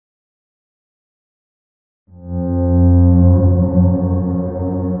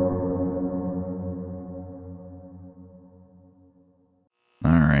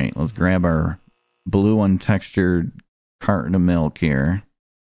grab our blue untextured carton of milk here.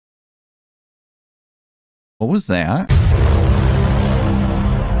 What was that?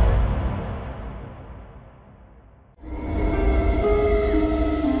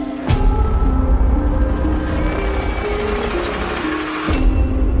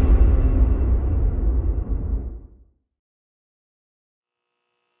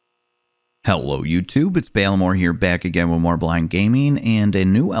 Hello YouTube, it's Balamore here, back again with more Blind Gaming and a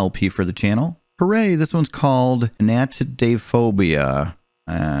new LP for the channel. Hooray, this one's called Anatidaephobia.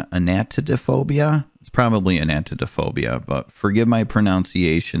 Anatidaephobia? It's probably Anatidaephobia, but forgive my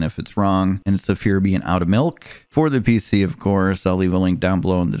pronunciation if it's wrong. And it's the fear of being out of milk. For the PC, of course, I'll leave a link down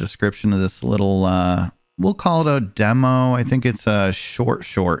below in the description of this little, we'll call it a demo. I think it's a short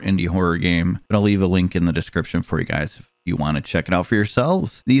indie horror game, but I'll leave a link in the description for you guys if you want to check it out for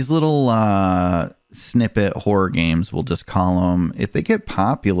yourselves. These little snippet horror games, we'll just call them, if they get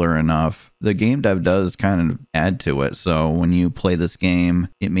popular enough, the game dev does kind of add to it. So when you play this game,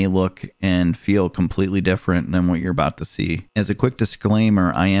 it may look and feel completely different than what you're about to see. As a quick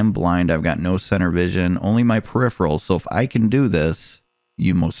disclaimer, I am blind. I've got no center vision, only my peripherals. So if I can do this,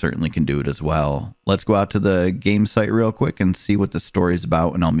 you most certainly can do it as well. Let's go out to the game site real quick and see what the story's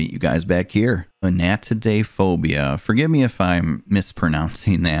about, and I'll meet you guys back here. Anatidaephobia, forgive me if I'm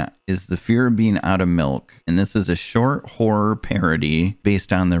mispronouncing that, is the fear of being out of milk. And this is a short horror parody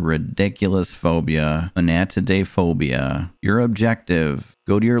based on the ridiculous phobia, Anatidaephobia. Your objective,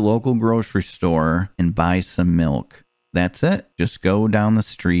 go to your local grocery store and buy some milk. That's it. Just go down the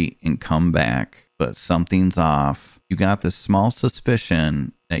street and come back. But something's off. You got this small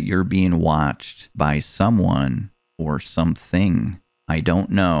suspicion that you're being watched by someone or something. I don't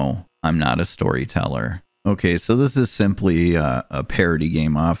know. I'm not a storyteller. Okay, so this is simply a parody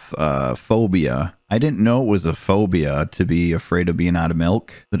game off Phobia. I didn't know it was a phobia to be afraid of being out of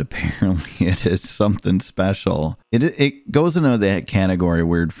milk, but apparently it is something special. It goes into that category of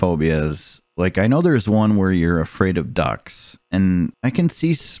weird phobias. Like, I know there's one where you're afraid of ducks, and I can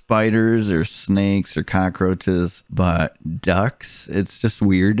see spiders or snakes or cockroaches, but ducks, it's just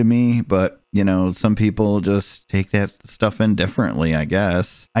weird to me. But, you know, some people just take that stuff in differently, I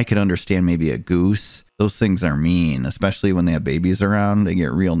guess. I could understand maybe a goose. Those things are mean, especially when they have babies around. They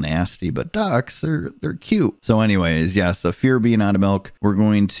get real nasty, but ducks, they're cute. So anyways, yes, a fear of being out of milk.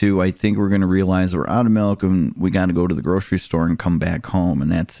 I think we're going to realize we're out of milk and we got to go to the grocery store and come back home,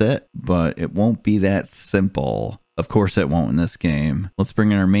 and that's it. But it won't be that simple. Of course it won't in this game. Let's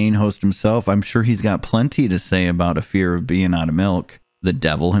bring in our main host himself. I'm sure he's got plenty to say about a fear of being out of milk. The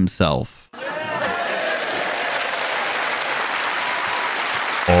devil himself.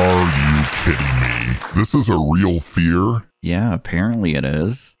 Are you kidding me? This is a real fear? Yeah, apparently it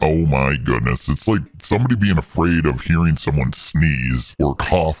is. Oh my goodness. It's like somebody being afraid of hearing someone sneeze or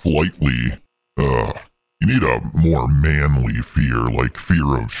cough lightly. Ugh. You need a more manly fear, like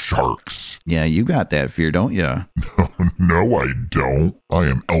fear of sharks. Yeah, you got that fear, don't you? No, I don't. I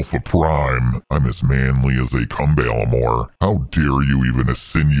am Alpha Prime. I'm as manly as they come, Balamore. How dare you even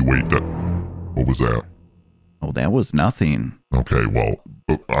insinuate that? What was that? Oh, that was nothing. Okay, well,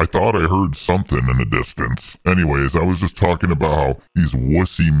 I thought I heard something in the distance. Anyways, I was just talking about how these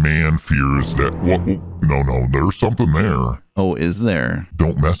wussy man fears that, no, there's something there. Oh, is there?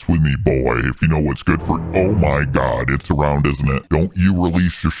 Don't mess with me, boy, if you know what's good for, oh my God, it's around, isn't it? Don't you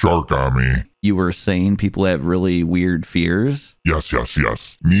release your shark on me. You were saying people have really weird fears? Yes.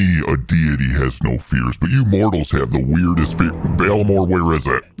 Me, a deity, has no fears, but you mortals have the weirdest fear. Balamore, where is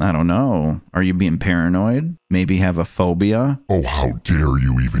it? I don't know. Are you being paranoid? Maybe have a phobia? Oh, how dare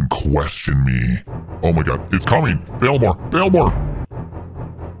you even question me? Oh my God, it's coming! Balamore!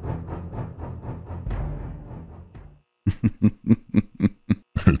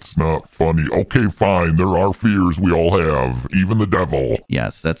 It's not funny. Okay, fine. There are fears we all have, even the devil.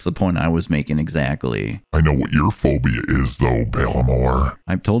 Yes, that's the point I was making exactly. I know what your phobia is, though, Balamore.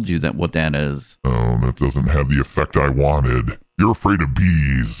 I've told you what that is. Oh, that doesn't have the effect I wanted. You're afraid of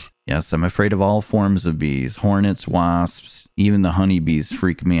bees. Yes, I'm afraid of all forms of bees. Hornets, wasps, even the honeybees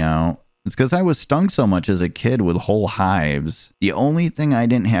freak me out. It's because I was stung so much as a kid with whole hives. The only thing I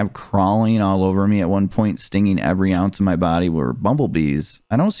didn't have crawling all over me at one point, stinging every ounce of my body, were bumblebees.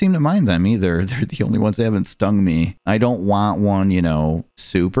 I don't seem to mind them either. They're the only ones that haven't stung me. I don't want one, you know,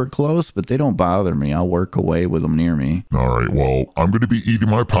 super close, but they don't bother me. I'll work away with them near me. All right, well, I'm going to be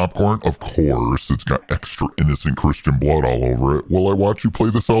eating my popcorn. Of course, it's got extra innocent Christian blood all over it while I watch you play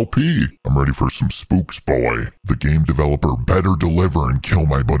this LP. I'm ready for some spooks, boy. The game developer better deliver and kill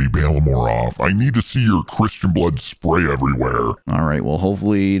my buddy Balamore off. I need to see your Christian blood spray everywhere. All right, well,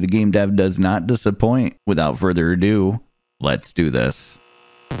 hopefully the game dev does not disappoint. Without further ado, let's do this.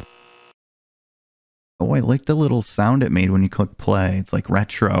 Oh, I like the little sound it made when you click play. It's like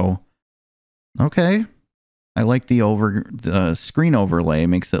retro. Okay. I like the screen overlay. It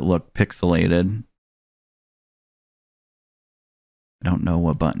makes it look pixelated. I don't know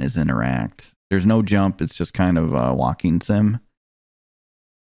what button is interact. There's no jump. It's just kind of a walking sim.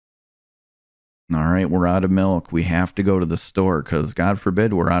 All right, we're out of milk. We have to go to the store because God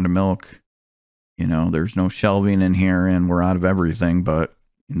forbid we're out of milk. You know, there's no shelving in here and we're out of everything, but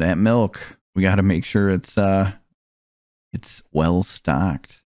that milk, we got to make sure it's well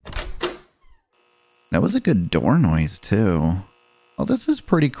stocked. That was a good door noise too. Oh, this is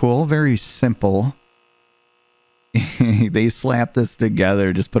pretty cool. Very simple. They slapped this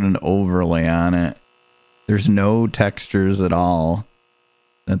together, just put an overlay on it. There's no textures at all.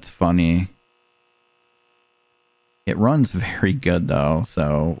 That's funny. It runs very good though,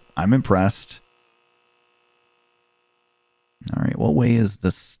 so I'm impressed. All right, what way is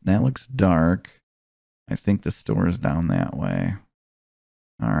this? That looks dark. I think the store is down that way.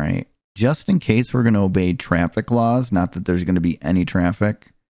 All right. Just in case we're going to obey traffic laws, not that there's going to be any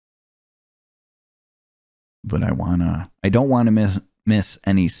traffic. But I don't want to miss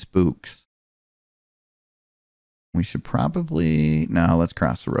any spooks. We should probably, no, let's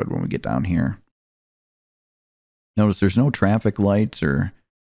cross the road when we get down here. Notice there's no traffic lights or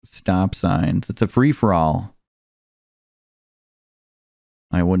stop signs. It's a free-for-all.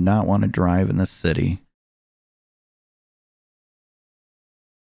 I would not want to drive in this city.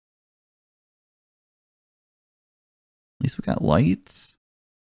 At least we got lights.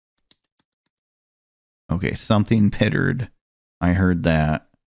 Okay, something pittered. I heard that.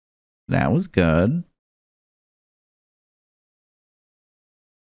 That was good.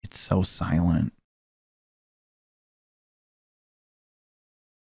 It's so silent.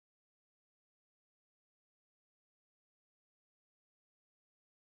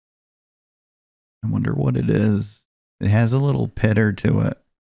 I wonder what it is. It has a little pitter to it.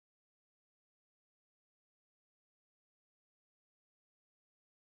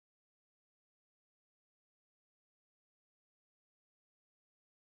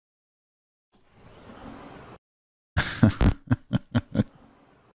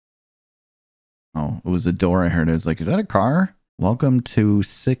 Oh, it was a door I heard. I was like, is that a car? Welcome to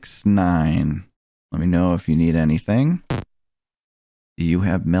 6-9. Let me know if you need anything. Do you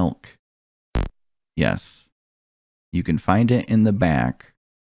have milk? Yes. You can find it in the back.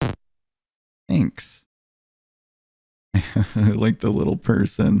 Thanks. I like the little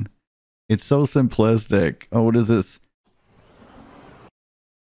person. It's so simplistic. Oh, what is this?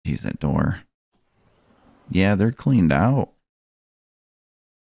 Jeez, that door. Yeah, they're cleaned out.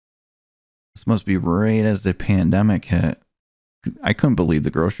 This must be right as the pandemic hit. I couldn't believe the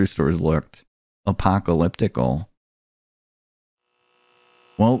grocery stores looked apocalyptical.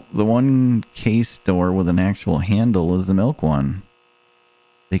 Well, the one case door with an actual handle is the milk one.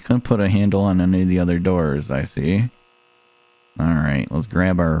 They couldn't put a handle on any of the other doors, I see. All right, let's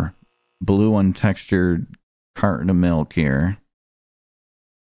grab our blue untextured carton of milk here.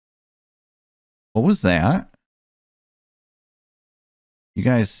 What was that? You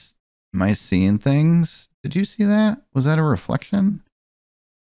guys, am I seeing things? Did you see that? Was that a reflection?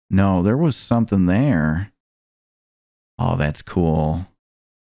 No, there was something there. Oh, that's cool.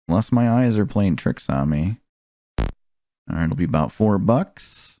 Unless my eyes are playing tricks on me. All right, it'll be about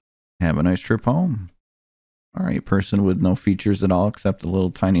 $4. Have a nice trip home. All right, person with no features at all except a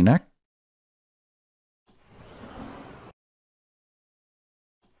little tiny neck.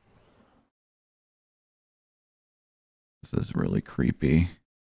 This is really creepy.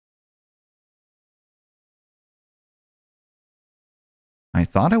 I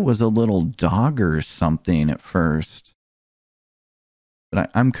thought it was a little dog or something at first. But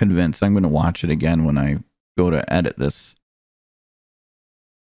I'm convinced I'm going to watch it again when I go to edit this.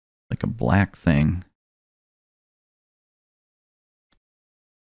 Like a black thing.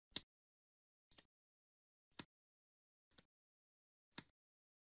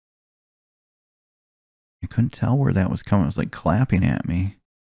 I couldn't tell where that was coming. It was like clapping at me.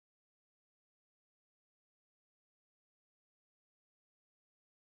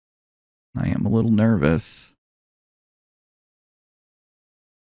 I am a little nervous.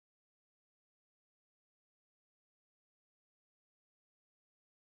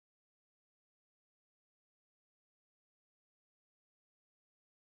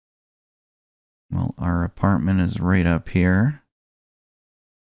 Well, our apartment is right up here.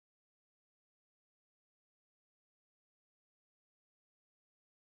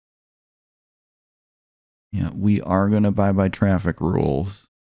 Yeah, we are going to abide by traffic rules.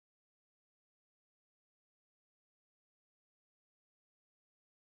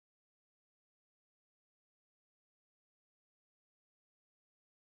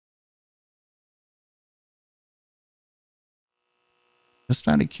 Just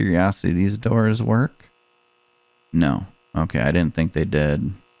out of curiosity, these doors work? No. Okay, I didn't think they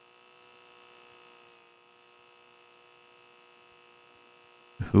did.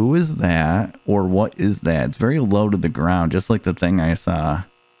 Who is that? Or what is that? It's very low to the ground, just like the thing I saw.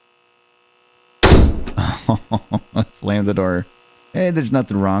 Slam the door. Hey, there's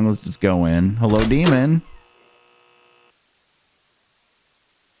nothing wrong. Let's just go in. Hello, demon.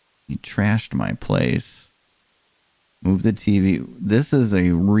 You trashed my place. Move the TV. This is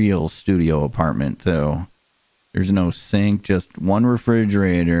a real studio apartment, too. There's no sink, just one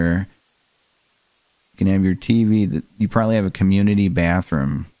refrigerator. You can have your TV. You probably have a community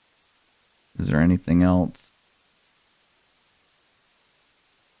bathroom. Is there anything else?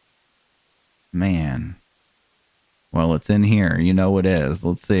 Man. Well, it's in here. You know it is.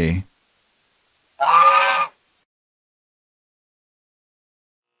 Let's see.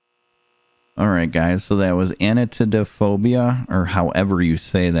 All right, guys. So that was Anatidaephobia, or however you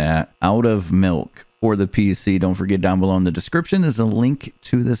say that, Out of Milk for the PC. Don't forget, down below in the description is a link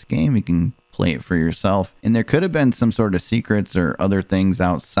to this game. You can play it for yourself. And there could have been some sort of secrets or other things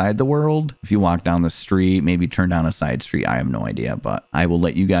outside the world. If you walk down the street, maybe turn down a side street. I have no idea, but I will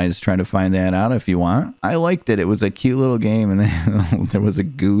let you guys try to find that out if you want. I liked it. It was a cute little game, and then there was a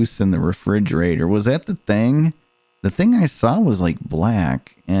goose in the refrigerator. Was that the thing? The thing I saw was like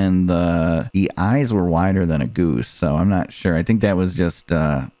black, and the eyes were wider than a goose, so I'm not sure. I think that was just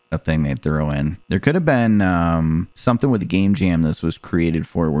a thing they threw in. There could have been something with the game jam this was created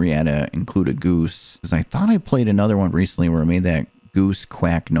for, where you had to include a goose. Because I thought I played another one recently where it made that goose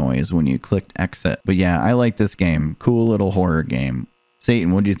quack noise when you clicked exit. But yeah, I like this game. Cool little horror game.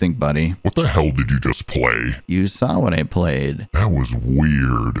 Satan, what do you think, buddy? What the hell did you just play? You saw what I played. That was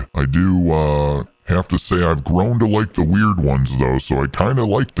weird. I do have to say I've grown to like the weird ones, though, so I kind of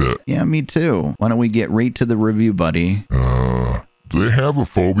liked it. Yeah, me too. Why don't we get right to the review, buddy? Do they have a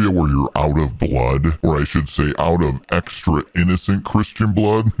phobia where you're out of blood? Or I should say out of extra innocent Christian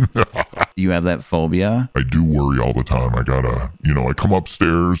blood? You have that phobia? I do worry all the time. I gotta, I come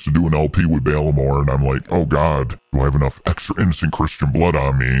upstairs to do an LP with Balamore, and I'm like, oh God, do I have enough extra innocent Christian blood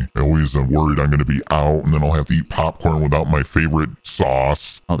on me? I always am worried I'm gonna be out, and then I'll have to eat popcorn without my favorite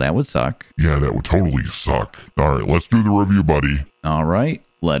sauce. Oh, that would suck. Yeah, that would totally suck. All right, let's do the review, buddy. All right,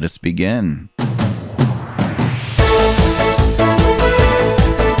 let us begin.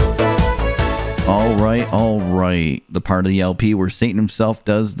 All right. The part of the LP where Satan himself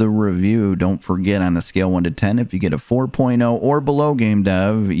does the review. Don't forget, on a scale 1 to 10, if you get a 4.0 or below, game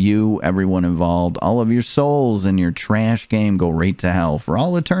dev, you, everyone involved, all of your souls in your trash game go right to hell for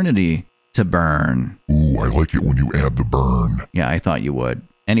all eternity to burn. Ooh, I like it when you add the burn. Yeah, I thought you would.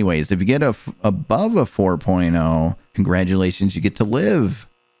 Anyways, if you get above a 4.0, congratulations, you get to live.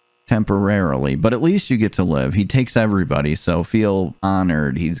 Temporarily, but at least you get to live. He takes everybody, so feel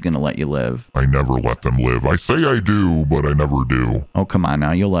honored. He's gonna let you live. I never let them live. I say I do, but I never do. Oh, come on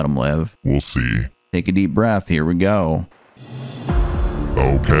now. You'll let them live. We'll see. Take a deep breath. Here we go.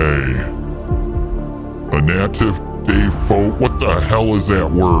 Okay. Anatidaephobia. What the hell is that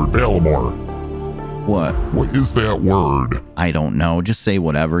word? Balamore. What? What is that word? I don't know. Just say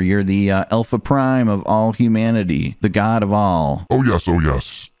whatever. You're the Alpha Prime of all humanity. The God of all. Oh, yes. Oh,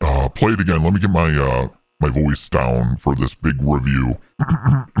 yes. Play it again. Let me get my my voice down for this big review.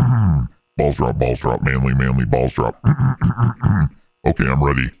 Balls drop, manly, balls drop. Okay, I'm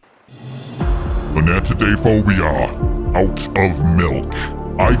ready. Anatidaephobia, Out of Milk.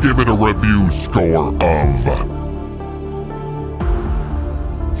 I give it a review score of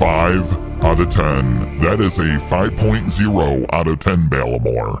 5 out of 10. That is a 5.0 out of 10,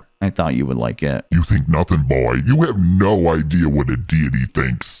 Balamore. I thought you would like it. You think nothing, boy. You have no idea what a deity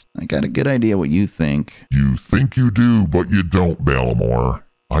thinks. I got a good idea what you think. You think you do, but you don't, Balamore.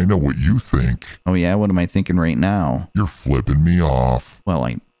 I know what you think. Oh yeah? What am I thinking right now? You're flipping me off. Well,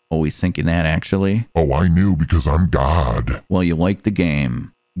 I'm always thinking that, actually. Oh, I knew, because I'm God. Well, you like the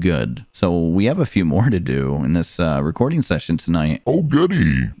game. Good. So we have a few more to do in this recording session tonight. Oh,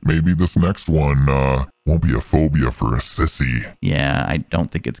 goody. Maybe this next one won't be a phobia for a sissy. Yeah, I don't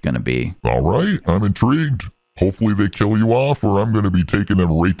think it's going to be. All right. I'm intrigued. Hopefully they kill you off, or I'm going to be taking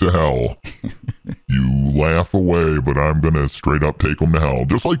them right to hell. You laugh away, but I'm going to straight up take them to hell.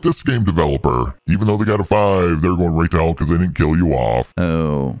 Just like this game developer. Even though they got a 5, they're going right to hell because they didn't kill you off.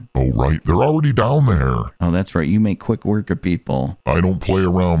 Oh. Oh, right. They're already down there. Oh, that's right. You make quick work of people. I don't play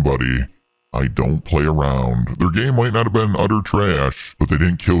around, buddy. I don't play around. Their game might not have been utter trash, but they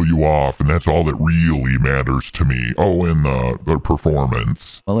didn't kill you off, and that's all that really matters to me. Oh, and their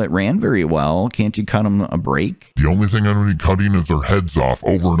performance. Well, it ran very well. Can't you cut them a break? The only thing I'm going to be cutting is their heads off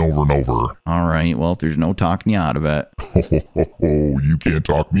over and over and over. All right, well, if there's no talking you out of it. You can't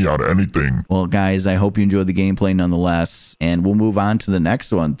talk me out of anything. Well, guys, I hope you enjoyed the gameplay nonetheless, and we'll move on to the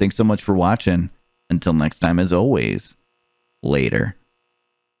next one. Thanks so much for watching. Until next time, as always, later.